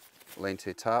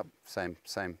 lean-to tarp, same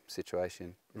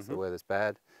situation. If the weather's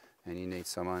bad and you need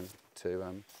someone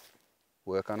to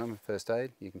work on them, first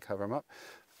aid, you can cover them up.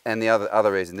 And the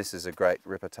other reason, this is a great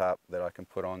ripper tarp that I can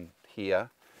put on here,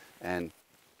 and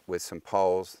with some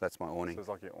poles, that's my awning. So it's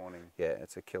like your awning. Yeah,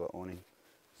 it's a killer awning.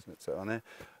 So it's on there.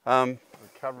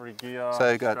 Recovery gear,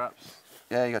 so you got, straps.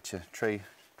 Yeah, you got your tree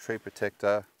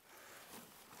protector.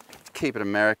 To keep it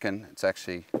American, it's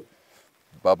actually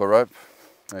bubba rope.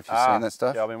 I don't know if you've seen that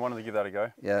stuff. Yeah, I've been wanting to give that a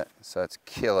go. Yeah, so it's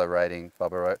killer rating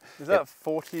bubba rope. Is that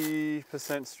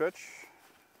 40% stretch?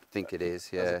 I think it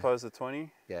is, yeah. As opposed to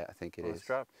 20? Yeah, I think it is.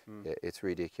 Strap? Yeah, it's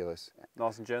ridiculous.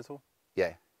 Nice and gentle?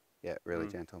 Yeah, really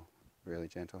gentle, really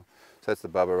gentle. So that's the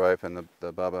bubba rope and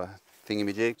the bubba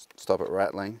thingamajig. Stop it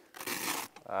rattling.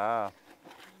 Ah,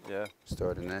 yeah.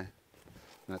 Store it in there.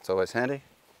 And that's always handy.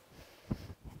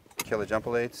 Killer jumper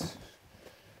leads.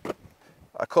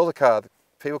 I call the car,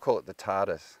 people call it the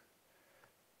TARDIS,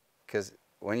 because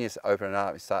when you open it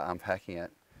up, you start unpacking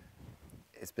it,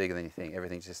 it's bigger than you think.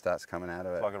 Everything just starts coming out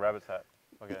of it. Like a rabbit's hat.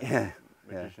 Like a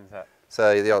magician's hat.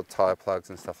 So the old tyre plugs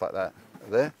and stuff like that are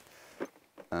there.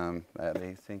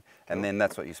 These thing. And then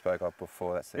that's what you spoke of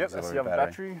before. That's the auxiliary that's the other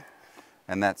battery.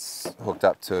 And that's hooked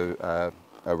up to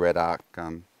a Red Arc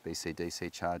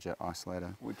BC-DC charger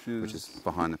isolator, which is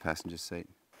behind the passenger seat.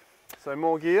 So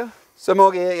more gear? So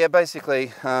more gear, yeah,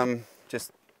 basically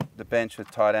just the bench with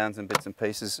tie downs and bits and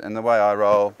pieces. And the way I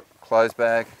roll, clothes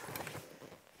bag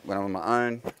when I'm on my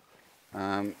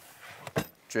own.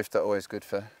 Drifter, always good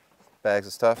for bags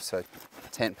of stuff. So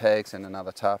tent pegs and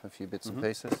another tarp, a few bits and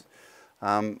pieces.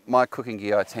 My cooking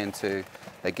gear, I tend to,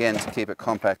 again, to keep it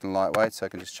compact and lightweight, so I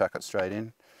can just chuck it straight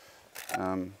in.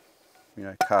 You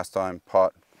know, cast iron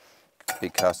pot,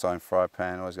 big cast iron fry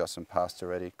pan, always got some pasta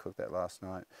ready, cooked that last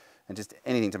night. And just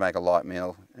anything to make a light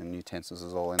meal, and utensils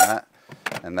is all in that.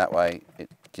 And that way it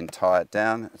can tie it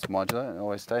down, it's modular, and it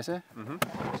always stays there.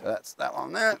 So that's that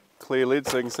one there. Clear lid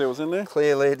so you can see what's in there?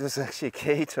 Clear lid was actually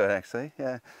key to it, actually,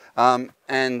 yeah.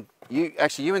 And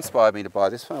you inspired me to buy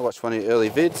this one. I watched one of your early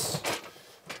vids.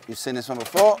 You've seen this one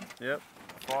before? Yep,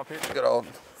 fire pit. Good old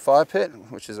fire pit,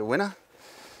 which is a winner.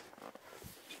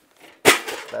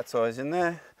 That's always in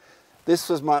there. This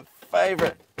was my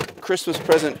favourite Christmas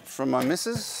present from my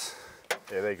missus.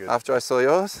 Yeah, they're good. After I saw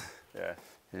yours. Yeah.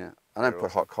 Yeah. I don't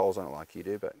put hot coals on it like you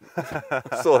do, but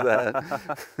I saw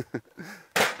that.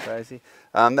 Crazy.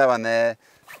 That one there.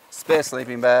 Spare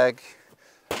sleeping bag.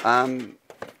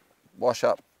 Wash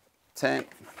up tent.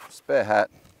 Spare hat.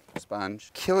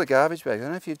 Sponge. Killer garbage bags. I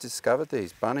don't know if you've discovered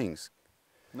these, Bunnings.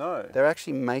 No. They're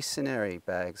actually masonry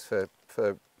bags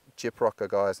for Jeep rocker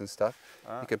guys and stuff.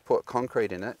 You could put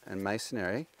concrete in it and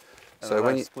masonry. And so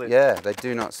when you split. Yeah, they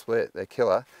do not split. They're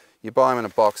killer. You buy them in a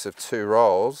box of 2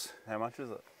 rolls. How much is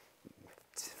it?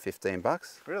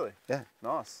 $15. Really? Yeah.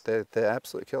 Nice. They're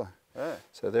absolute killer. Yeah.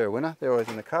 So they're a winner. They're always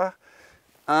in the car.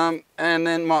 And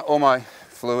then all my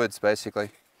fluids basically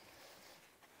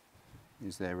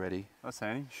is there ready. That's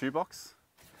handy. Shoebox.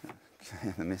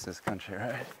 The Mrs. Country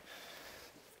Road.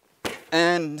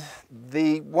 And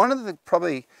one of the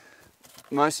probably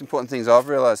most important things I've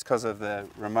realised because of the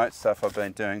remote stuff I've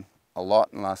been doing a lot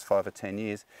in the last 5 or 10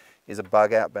 years is a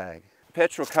bug out bag.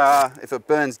 Petrol car, if it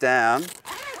burns down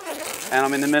and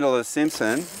I'm in the middle of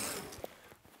Simpson,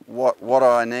 what do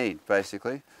I need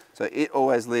basically? So it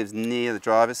always lives near the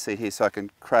driver's seat here, so I can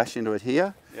crash into it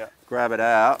here, grab it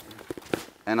out,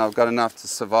 and I've got enough to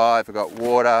survive. I've got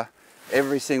water,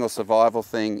 every single survival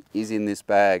thing is in this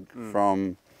bag,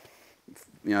 from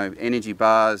energy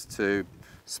bars to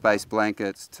space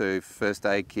blankets to first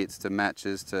aid kits to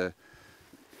matches to,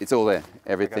 it's all there,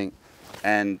 everything. Okay.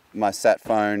 And my sat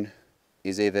phone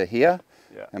is either here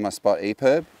and my Spot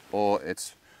EPIRB, or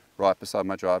it's right beside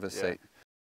my driver's seat.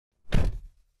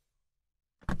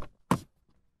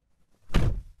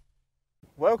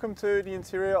 Welcome to the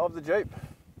interior of the Jeep.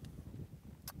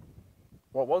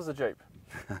 What was the Jeep?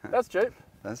 That's Jeep.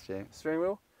 That's Jeep. Steering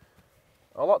wheel.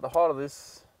 I like the height of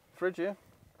this fridge here.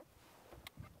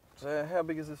 So how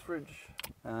big is this fridge?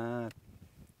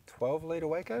 12 litre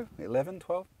Waco, 11,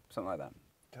 12, something like that.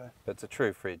 Okay. But it's a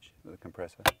true fridge with a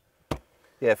compressor.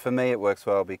 Yeah, for me it works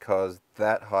well because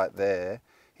that height there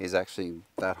is actually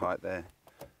that height there.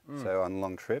 So on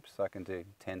long trips I can do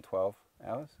 10, 12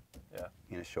 hours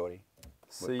in a shorty.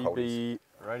 CB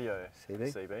radio.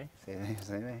 CB? CB.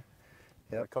 CB.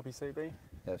 Yep. Copy CB.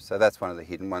 Yep. So that's one of the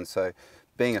hidden ones. So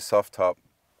being a soft top,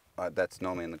 that's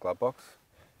normally in the glove box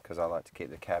because I like to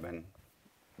keep the cabin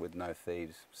with no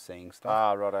thieves seeing stuff.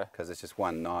 Ah, righto. Because it's just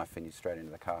one knife and you're straight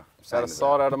into the car. Out of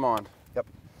sight, out of mind. Yep.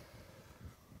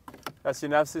 That's your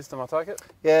nav system, I take it?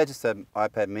 Yeah, just an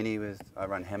iPad mini I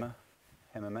run Hammer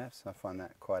maps. I find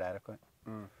that quite adequate.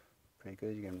 Pretty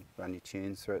good. You can run your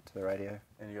tunes through it to the radio.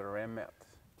 And you got a RAM mount.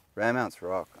 RAM mounts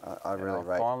rock. I really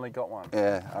rate. Finally got one.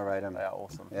 Yeah, I rate them. They are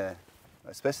awesome. Yeah,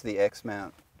 especially the X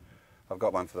mount. I've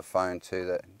got one for the phone too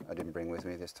that I didn't bring with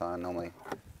me this time. Normally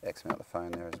X mount the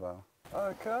phone there as well.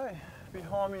 Okay,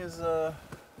 behind me is a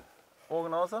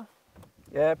organiser.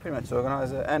 Yeah, pretty much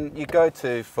organiser. And you go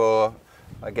to for,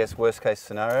 I guess, worst case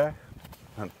scenario,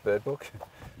 bird book.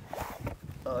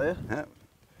 Oh yeah? Yeah.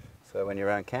 So when you're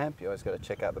around camp, you always got to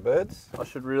check out the birds. I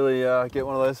should really get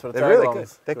one of those for the They're really good.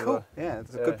 They're cool. Yeah,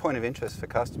 it's a good point of interest for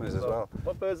customers as well.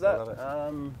 What bird's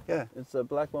that? Yeah. It's a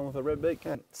black one with a red beak.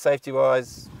 Yeah. Safety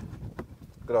wise,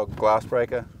 good old glass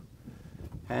breaker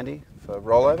handy for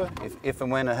rollover. If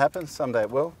and when it happens, someday it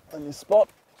will. And your Spot?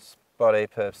 Spot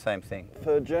EPIRB, same thing.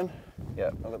 3rd gen?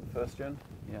 Yeah. I've got the 1st gen.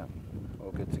 Yeah,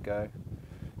 all good to go.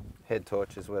 Head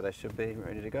torches where they should be,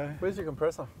 ready to go. Where's your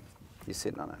compressor? You're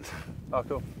sitting on it. Oh,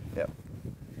 cool. Yep.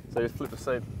 So you flip the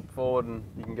seat forward and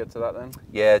you can get to that then?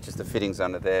 Yeah, just the fittings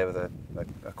under there with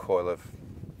a coil of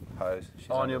hose.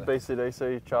 On your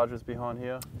BCDC chargers behind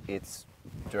here? It's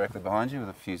directly behind you with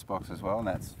a fuse box as well, and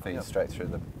that's feeds straight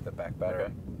through the back battery.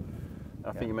 Okay.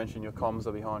 I think you mentioned your comms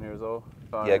are behind here as well.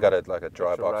 Phone, yeah, got a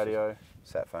dry box. Radio.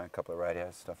 Sat phone, a couple of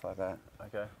radios, stuff like that.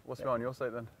 Okay. What's behind your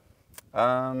seat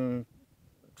then?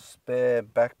 Spare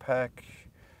backpack,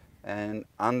 and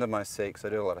under my seat, because I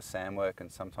do a lot of sand work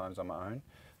and sometimes on my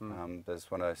own, there's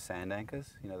one of those sand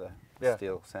anchors, you know, the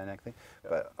steel sand anchor thing.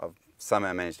 But I've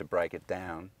somehow managed to break it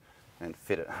down and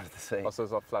fit it under the seat. Oh, so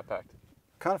it's like flat packed?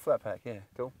 Kind of flat pack, yeah.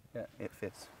 Cool. Yeah, it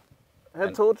fits.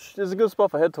 Head torch, there's a good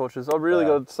spot for head torches. I've really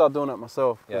got to start doing that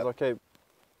myself because I keep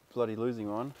bloody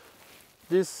losing one.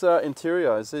 This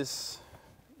interior, this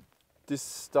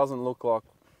doesn't look like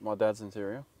my dad's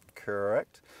interior.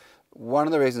 Correct. One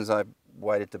of the reasons I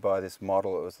waited to buy this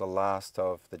model, it was the last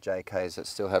of the JKs that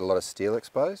still had a lot of steel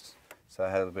exposed. So I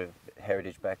had a little bit of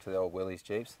heritage back to the old Willys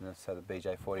Jeeps and so the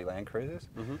BJ40 Land Cruisers.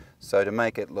 So to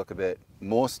make it look a bit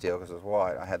more steel, because it was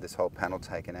white, I had this whole panel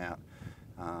taken out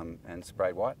and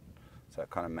sprayed white. So it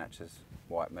kind of matches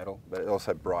white metal, but it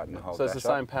also brightened the whole dash. So it's the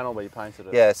same panel but you painted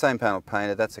it? Yeah, same panel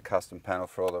painted. That's a custom panel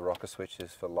for all the rocker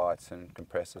switches for lights and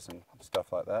compressors and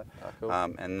stuff like that. Oh, cool.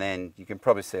 And then you can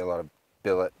probably see a lot of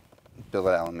billet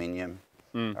aluminium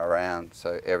around.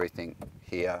 So everything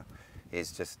here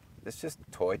is it's just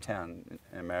Toy Town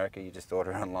in America. You just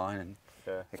order online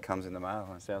and it comes in the mail.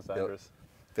 Sounds dangerous.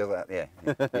 Billet, yeah.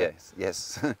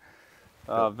 yes.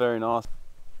 Very nice.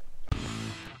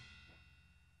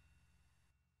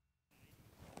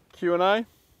 Q&A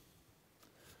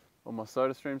on my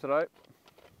soda stream today.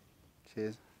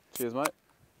 Cheers. Cheers, mate.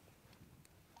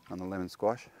 On the lemon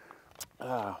squash.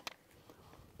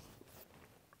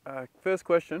 First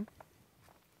question.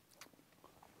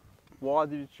 Why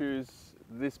did you choose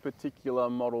this particular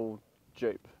model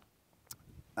Jeep?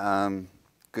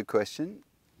 Good question.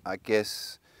 I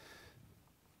guess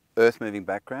earth-moving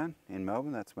background in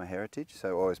Melbourne, that's my heritage.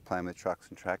 So always playing with trucks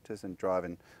and tractors and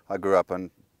driving. I grew up on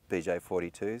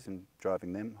BJ42s and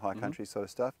driving them, high country sort of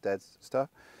stuff, dad's stuff,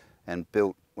 and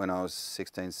built when I was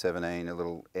 16, 17, a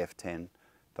little F10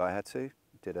 Daihatsu.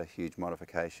 Did a huge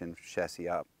modification, chassis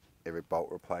up, every bolt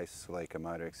replaced, Celica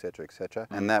motor, etc., etc.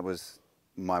 And that was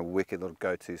my wicked little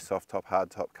go-to soft top, hard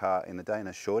top car in the day, in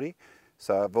a shorty.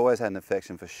 So I've always had an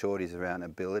affection for shorties around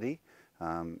ability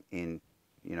in,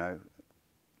 you know,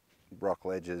 rock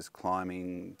ledges,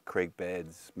 climbing, creek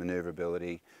beds,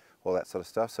 manoeuvrability, all that sort of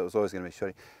stuff. So it was always going to be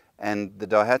shorty. And the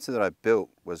Daihatsu that I built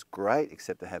was great,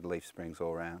 except it had leaf springs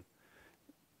all around.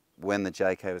 When the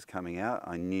JK was coming out,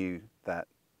 I knew that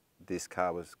this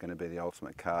car was going to be the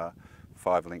ultimate car.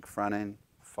 5-link front end,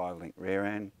 5-link rear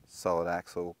end, solid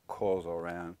axle, coils all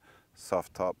around,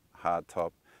 soft top, hard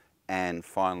top, and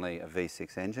finally a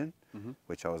V6 engine,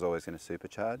 which I was always going to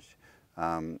supercharge,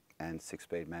 and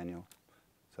 6-speed manual.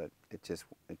 So it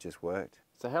just worked.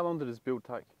 So how long did this build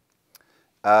take?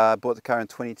 Bought the car in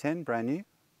 2010, brand new.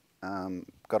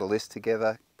 Got a list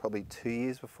together probably 2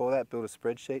 years before that, built a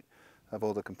spreadsheet of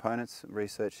all the components,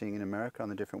 researching in America on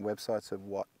the different websites of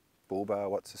what bull bar,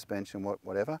 what suspension,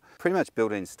 whatever. Pretty much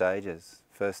built in stages.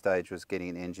 First stage was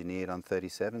getting it engineered on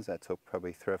 37s. That took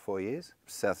probably 3 or 4 years.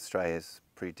 South Australia is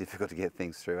pretty difficult to get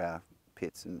things through our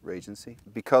pits and Regency.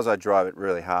 Because I drive it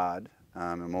really hard,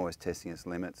 I'm always testing its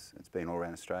limits. It's been all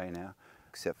around Australia now,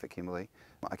 except for Kimberley.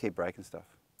 I keep breaking stuff.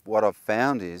 What I've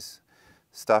found is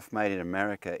stuff made in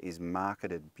America is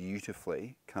marketed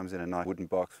beautifully, comes in a nice wooden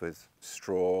box with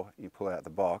straw, you pull out the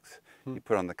box, you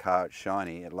put on the car, it's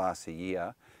shiny, it lasts a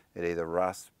year, it either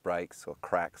rusts, breaks or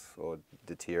cracks or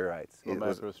deteriorates. Not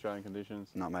made for Australian conditions.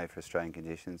 Not made for Australian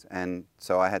conditions. And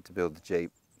so I had to build the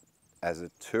Jeep as a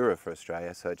tourer for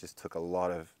Australia, so it just took a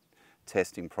lot of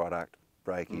testing product,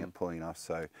 breaking it, pulling it off,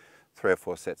 so 3 or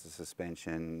 4 sets of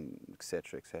suspension,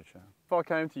 etc., etc. If I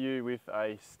came to you with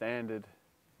a standard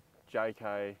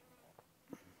JK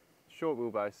short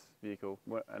wheelbase vehicle,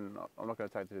 and I'm not going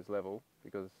to take it to this level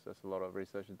because that's a lot of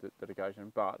research and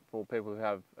dedication, but for people who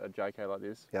have a JK like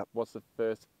this, what's the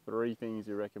first 3 things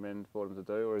you recommend for them to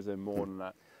do, or is there more than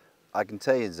that? I can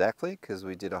tell you exactly, because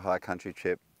we did a high country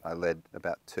trip I led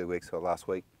about 2 weeks or last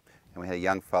week, and we had a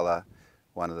young fella,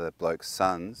 one of the bloke's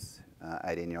sons,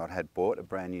 18-year-old, had bought a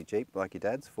brand new Jeep like your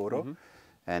dad's, 4-door,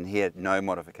 and he had no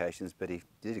modifications, but he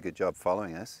did a good job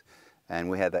following us. And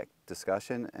we had that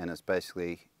discussion, and it's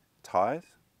basically tyres.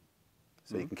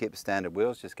 So you can keep the standard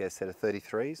wheels, just get a set of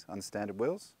 33s on standard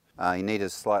wheels. You need a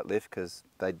slight lift because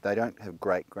they don't have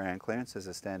great ground clearance as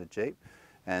a standard Jeep.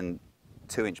 And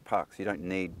 2-inch pucks, you don't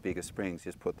need bigger springs,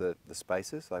 just put the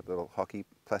spacers, like little hockey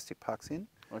plastic pucks in.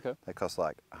 Okay. They cost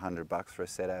like $100 for a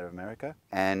set out of America.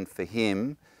 And for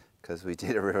him, because we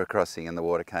did a river crossing and the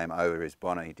water came over his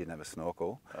bonnet, he didn't have a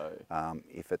snorkel.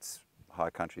 If it's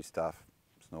high country stuff,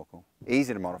 snorkel.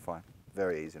 Easy to modify,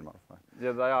 very easy to modify.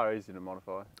 Yeah, they are easy to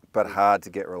modify. But hard to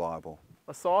get reliable.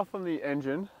 Aside from the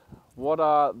engine, what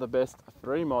are the best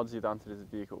 3 mods you've done to this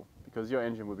vehicle? Because your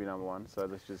engine would be number 1, so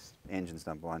let's just... Engine's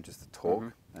number 1, just the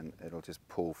torque, and it'll just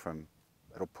pull from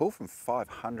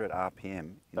 500 RPM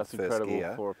in That's first gear. That's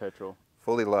incredible for a petrol.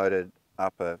 Fully loaded,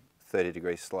 up a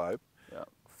 30-degree slope,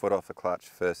 foot off the clutch,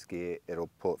 first gear, it'll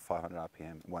pull at 500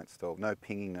 RPM, it won't stall. No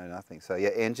pinging, no nothing. So yeah,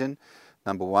 engine,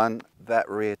 number 1. That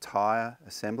rear tyre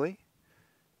assembly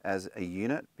as a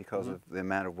unit, because of the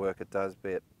amount of work it does, be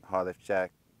it high lift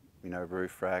jack,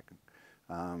 roof rack,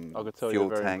 I could tell fuel you're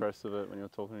very tank. impressed with it when you're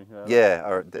talking about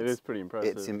it. It is pretty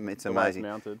impressive. It's amazing.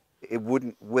 Mounted. It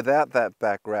wouldn't, without that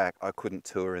back rack, I couldn't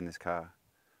tour in this car.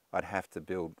 I'd have to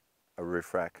build a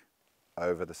roof rack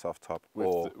over the soft top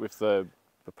with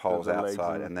the poles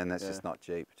outside, and then that's just not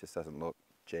Jeep. It just doesn't look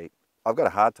Jeep. I've got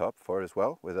a hard top for it as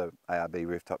well, with a ARB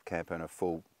rooftop camper and a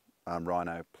full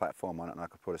Rhino platform on it, and I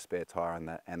could put a spare tyre on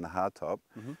that and the hard top,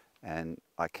 and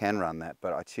I can run that,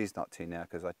 but I choose not to now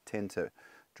because I tend to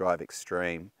drive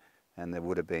extreme, and there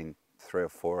would have been 3 or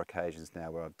 4 occasions now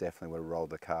where I definitely would have rolled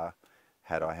the car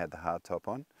had I had the hard top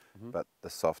on, but the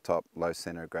soft top, low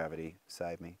centre of gravity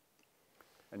saved me.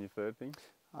 And your third thing?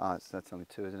 That's only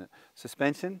 2, isn't it?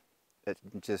 Suspension, it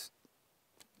just,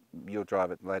 you'll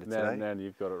drive it later today. Now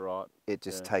you've got it right. It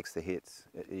just takes the hits.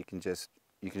 You can just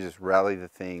rally the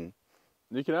thing.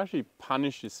 You can actually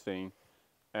punish this thing,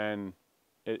 and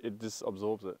it just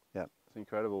absorbs it. Yeah, it's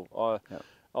incredible.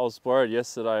 I was worried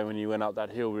yesterday when you went up that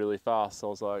hill really fast. I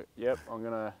was like, "Yep, I'm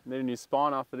gonna need a new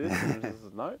spine after this." And it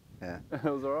was no, it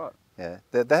was all right. Yeah,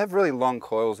 they have really long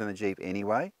coils in the Jeep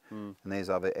anyway, and these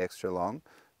are a bit extra long.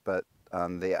 But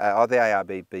the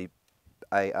ARB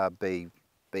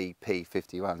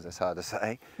BP51s, that's hard to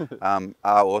say, are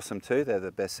awesome too. They're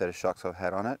the best set of shocks I've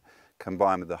had on it,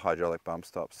 combined with the hydraulic bump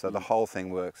stops. So the whole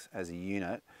thing works as a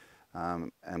unit,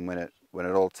 and when it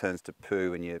all turns to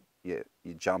poo and you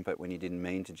jump it when you didn't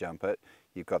mean to jump it,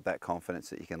 you've got that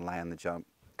confidence that you can land the jump,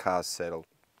 car's settled,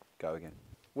 go again.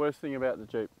 Worst thing about the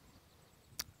Jeep?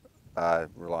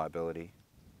 Reliability,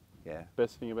 yeah.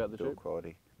 Best thing about the Build Jeep?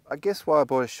 quality. I guess why I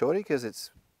bought a shorty, because it's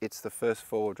the first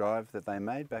 4-wheel drive that they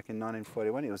made back in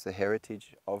 1941. It was the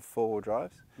heritage of 4-wheel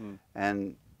drives,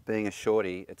 and being a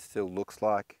shorty, it still looks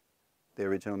like the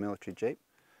original military Jeep,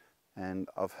 And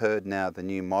I've heard now the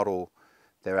new model,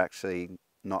 they're actually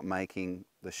not making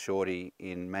the shorty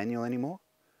in manual anymore.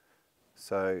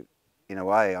 So in a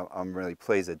way, I'm really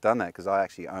pleased they've done that, because I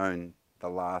actually own the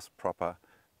last proper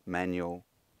manual,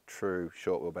 true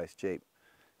short wheelbase Jeep,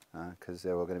 because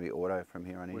they're all going to be auto from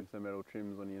here on in. With the metal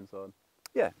trims on the inside.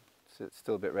 Yeah, it's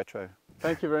still a bit retro.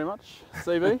 Thank you very much,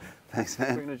 CB. Thanks,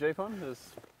 man. Bringing the Jeep on.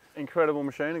 It's incredible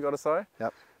machine, I've got to say.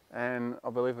 Yep. And I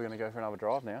believe we're going to go for another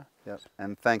drive now. Yep.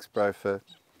 And thanks, bro, for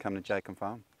coming to Jacob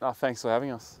Farm. Oh, thanks for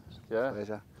having us. Yeah.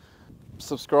 Pleasure.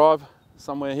 Subscribe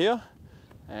somewhere here,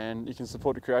 and you can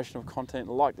support the creation of content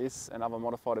like this and other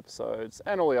modified episodes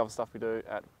and all the other stuff we do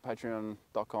at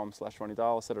patreon.com/Ronny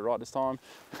Dahl. I said it right this time.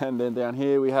 And then down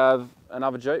here we have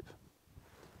another Jeep.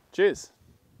 Cheers.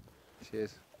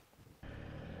 Cheers.